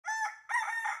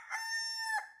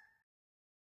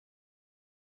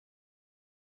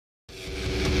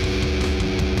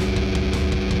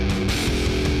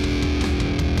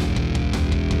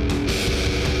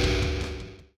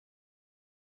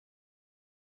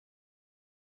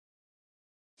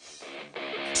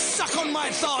suck on my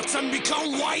thoughts and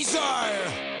become wiser.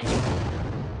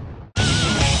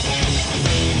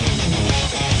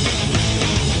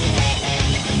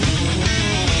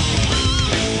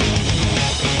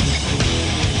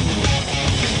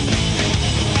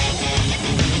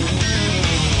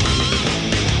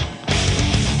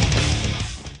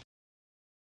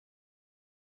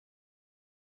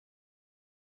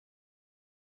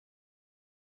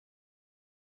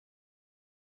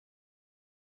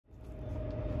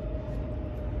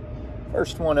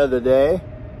 First one of the day.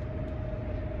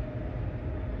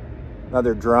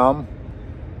 Another drum.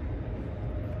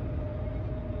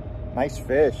 Nice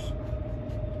fish.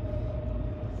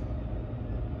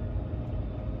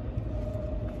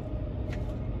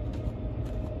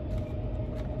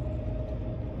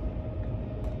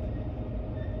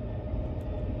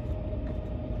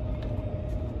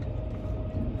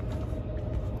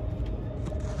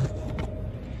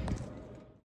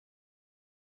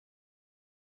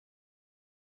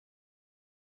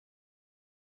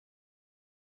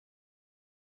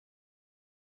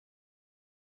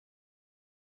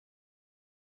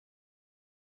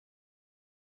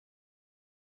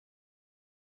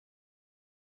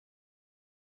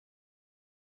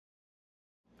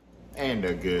 And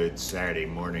a good Saturday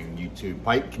morning, YouTube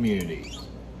pipe community.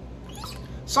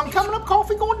 Sun coming up,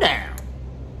 coffee going down.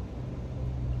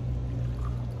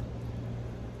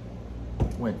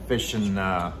 Went fishing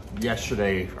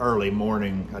yesterday early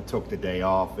morning. I took the day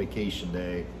off, vacation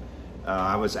day.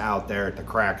 I was out there at the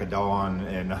crack of dawn,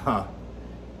 and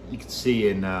you could see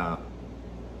in a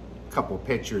couple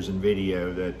pictures and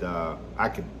video that I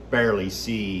could barely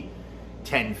see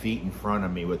 10 feet in front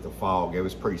of me with the fog. It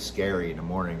was pretty scary in the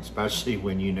morning, especially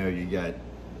when you know you got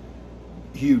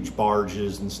huge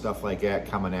barges and stuff like that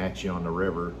coming at you on the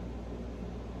river.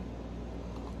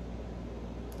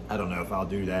 I don't know if I'll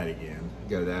do that again,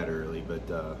 go that early,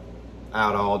 but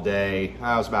out all day.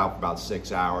 I was about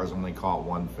 6 hours, only caught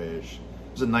one fish.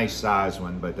 It was a nice size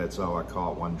one, but that's all I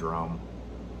caught, one drum.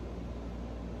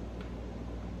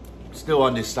 Still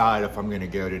undecided if I'm going to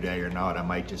go today or not. I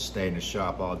might just stay in the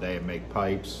shop all day and make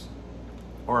pipes,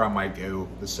 or I might go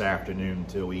this afternoon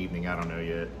until evening. I don't know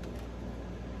yet.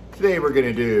 Today we're going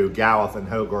to do Gawith and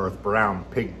Hogarth brown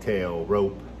pigtail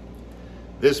rope.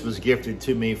 This was gifted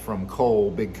to me from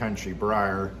Cole, Big Country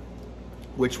Briar,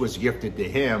 which was gifted to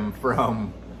him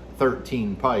from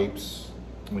 13 Pipes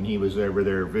when he was over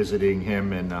there visiting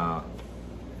him and a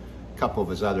couple of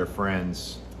his other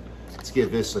friends. Let's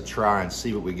give this a try and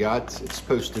see what we got. It's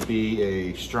supposed to be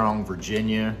a strong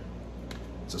Virginia.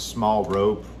 It's a small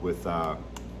rope with, I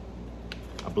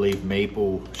believe,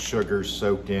 maple sugars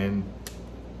soaked in.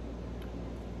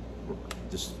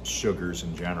 Just sugars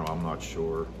in general, I'm not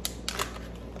sure.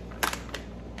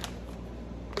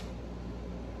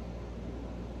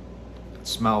 It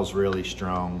smells really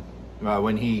strong.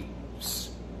 When he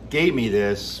gave me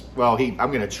this, well,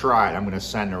 I'm gonna try it. I'm gonna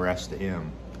send the rest to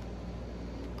him.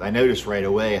 I noticed right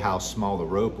away how small the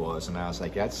rope was, and I was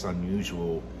like, that's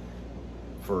unusual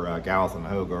for Gawith and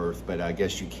Hogarth, but I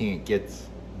guess you can't get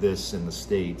this in the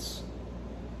States.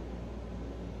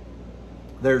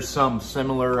 There's some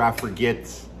similar, I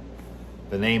forget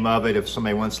the name of it. If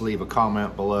somebody wants to leave a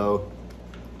comment below,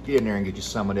 get in there and get you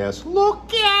some of this.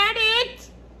 Look at it!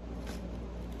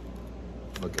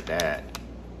 Look at that.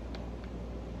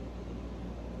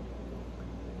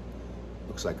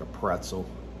 Looks like a pretzel.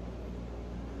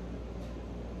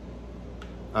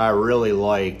 I really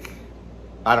like,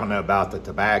 I don't know about the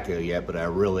tobacco yet, but I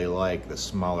really like the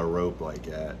smaller rope like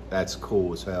that. That's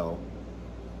cool as hell.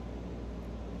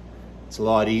 It's a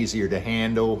lot easier to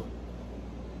handle.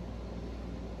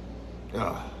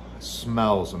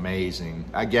 Smells amazing.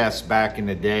 I guess back in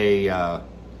the day,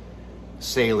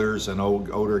 sailors and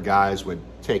older guys would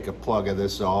take a plug of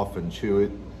this off and chew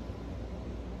it.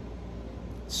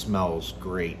 It smells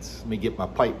great. Let me get my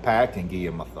pipe packed and give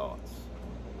you my thoughts.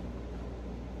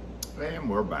 And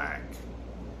we're back.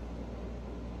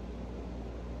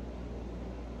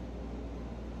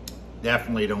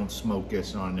 Definitely don't smoke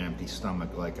this on an empty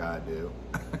stomach like I do.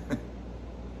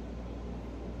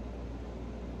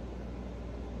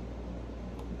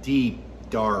 Deep,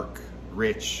 dark,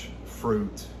 rich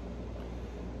fruit.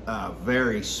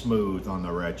 Very smooth on the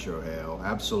retrohale.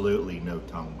 Absolutely no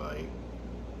tongue bite.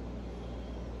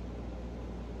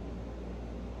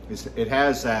 It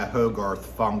has that Hogarth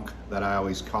funk that I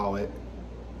always call it.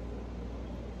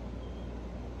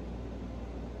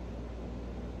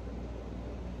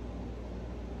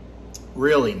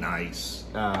 Really nice,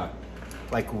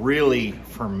 like really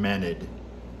fermented,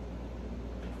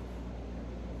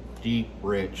 deep,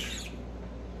 rich.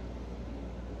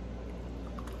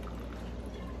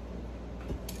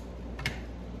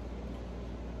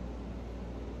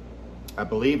 I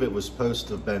believe it was supposed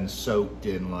to have been soaked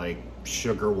in like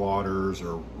sugar waters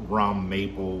or rum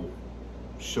maple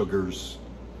sugars.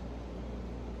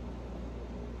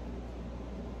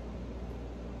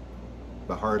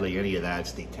 But hardly any of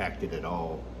that's detected at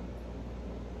all.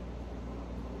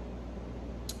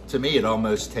 To me, it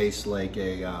almost tastes like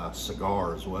a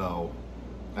cigar as well.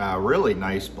 Really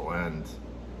nice blend.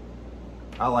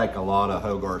 I like a lot of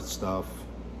Hogarth stuff.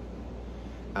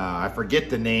 I forget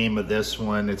the name of this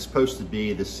one. It's supposed to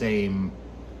be the same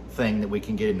thing that we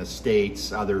can get in the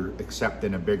States, except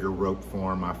in a bigger rope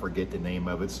form. I forget the name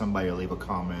of it. Somebody will leave a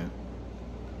comment.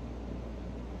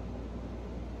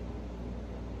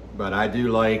 But I do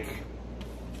like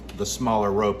the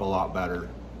smaller rope a lot better.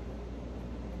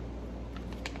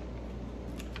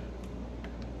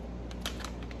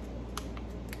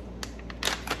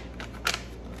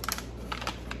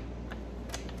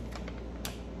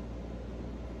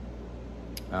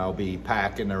 I'll be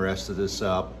packing the rest of this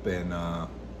up and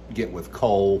get with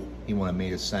Cole. He wanted me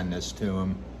to send this to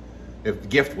him. If the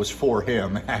gift was for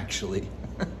him, actually.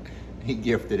 He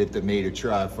gifted it to me to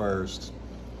try first.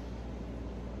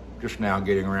 Just now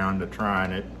getting around to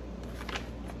trying it.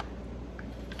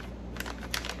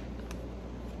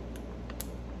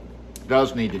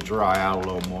 Does need to dry out a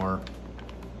little more,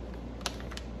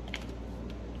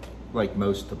 like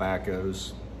most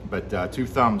tobaccos, but 2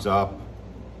 thumbs up.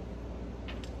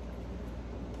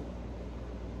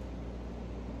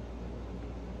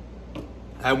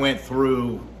 I went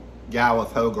through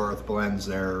Gawith Hogarth blends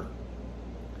there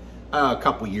a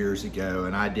couple years ago,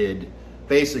 and I did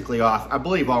basically I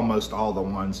believe almost all the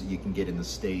ones that you can get in the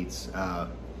States.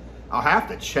 I'll have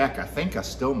to check. I think I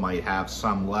still might have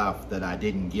some left that I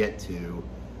didn't get to,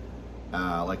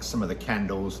 like some of the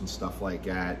Kendalls and stuff like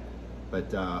that.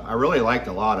 But I really liked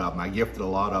a lot of them. I gifted a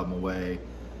lot of them away.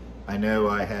 I know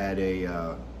I had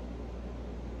the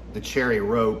cherry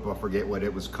rope. I forget what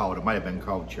it was called. It might have been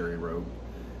called cherry rope.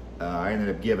 I ended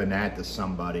up giving that to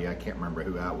somebody. I can't remember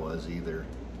who that was either.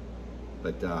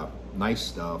 But nice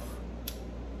stuff.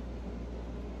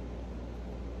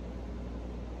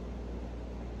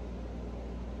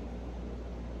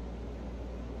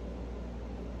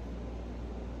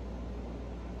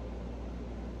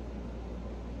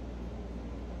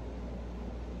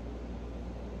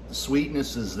 The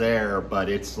sweetness is there, but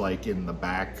it's like in the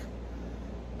back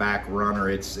runner.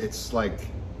 It's like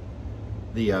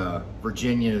the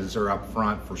Virginias are up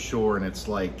front for sure, and it's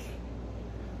like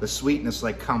the sweetness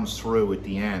like comes through at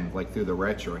the end, like through the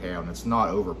retrohale, and it's not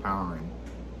overpowering.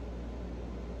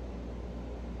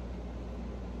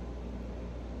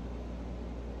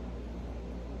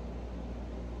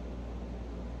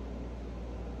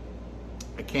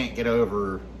 I can't get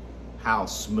over how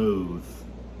smooth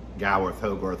Gawith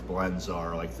Hogarth blends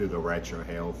are, like through the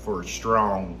retrohale, for as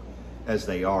strong as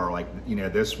they are. Like, you know,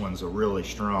 this one's a really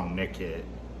strong nick hit.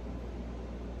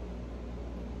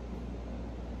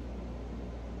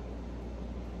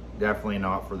 Definitely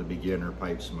not for the beginner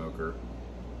pipe smoker.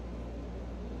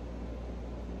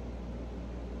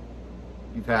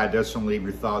 If you've had this one, leave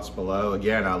your thoughts below.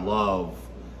 Again, I love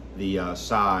the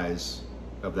size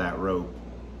of that rope.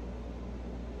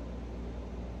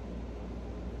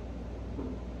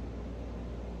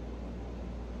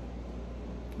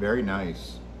 Very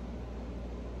nice.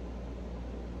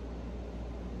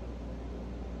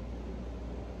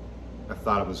 I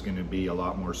thought it was going to be a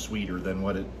lot more sweeter than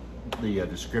what the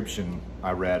description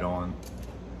I read on.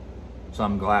 So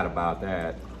I'm glad about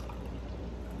that.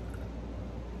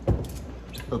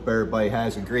 Hope everybody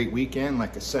has a great weekend.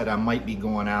 Like I said, I might be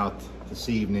going out this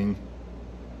evening.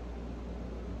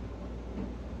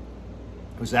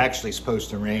 It was actually supposed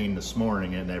to rain this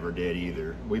morning. It never did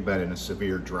either. We've been in a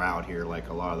severe drought here, like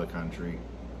a lot of the country.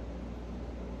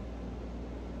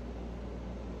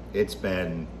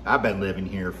 I've been living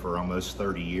here for almost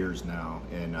 30 years now,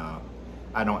 and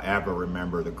I don't ever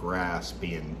remember the grass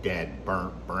being dead,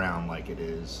 burnt brown like it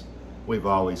is. We've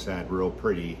always had real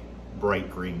pretty,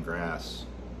 bright green grass.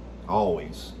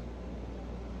 Always.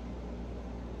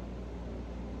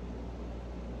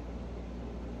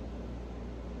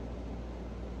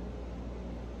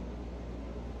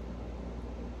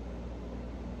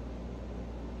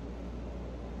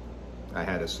 I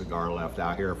had a cigar left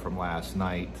out here from last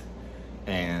night,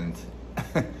 and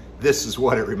this is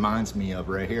what it reminds me of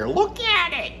right here. Look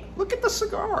at it! Look at the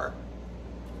cigar!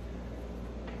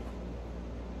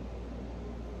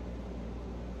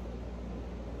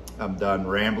 I'm done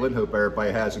rambling. Hope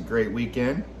everybody has a great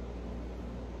weekend.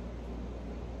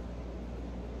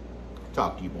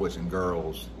 Talk to you boys and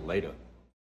girls later.